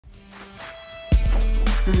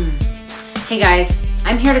Hey guys,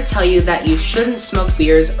 I'm here to tell you that you shouldn't smoke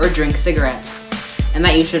beers or drink cigarettes, and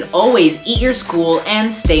that you should always eat your school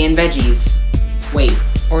and stay in veggies. Wait,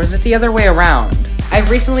 or is it the other way around?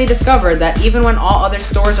 I've recently discovered that even when all other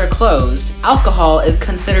stores are closed, alcohol is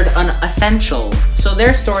considered an essential, so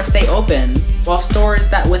their stores stay open, while stores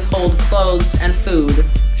that withhold clothes and food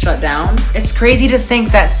shut down. It's crazy to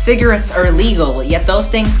think that cigarettes are legal, yet those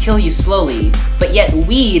things kill you slowly. But yet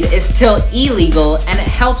weed is still illegal, and it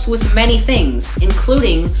helps with many things,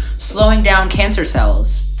 including slowing down cancer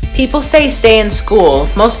cells. People say stay in school,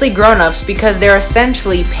 mostly grown-ups, because they're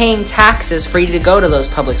essentially paying taxes for you to go to those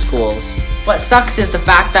public schools. What sucks is the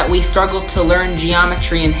fact that we struggle to learn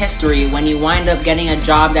geometry and history when you wind up getting a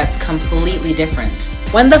job that's completely different.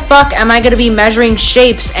 When the fuck am I gonna be measuring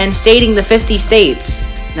shapes and stating the 50 states?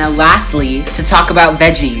 Now lastly, to talk about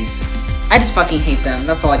veggies. I just fucking hate them,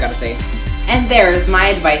 that's all I gotta say. And there's my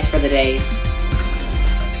advice for the day.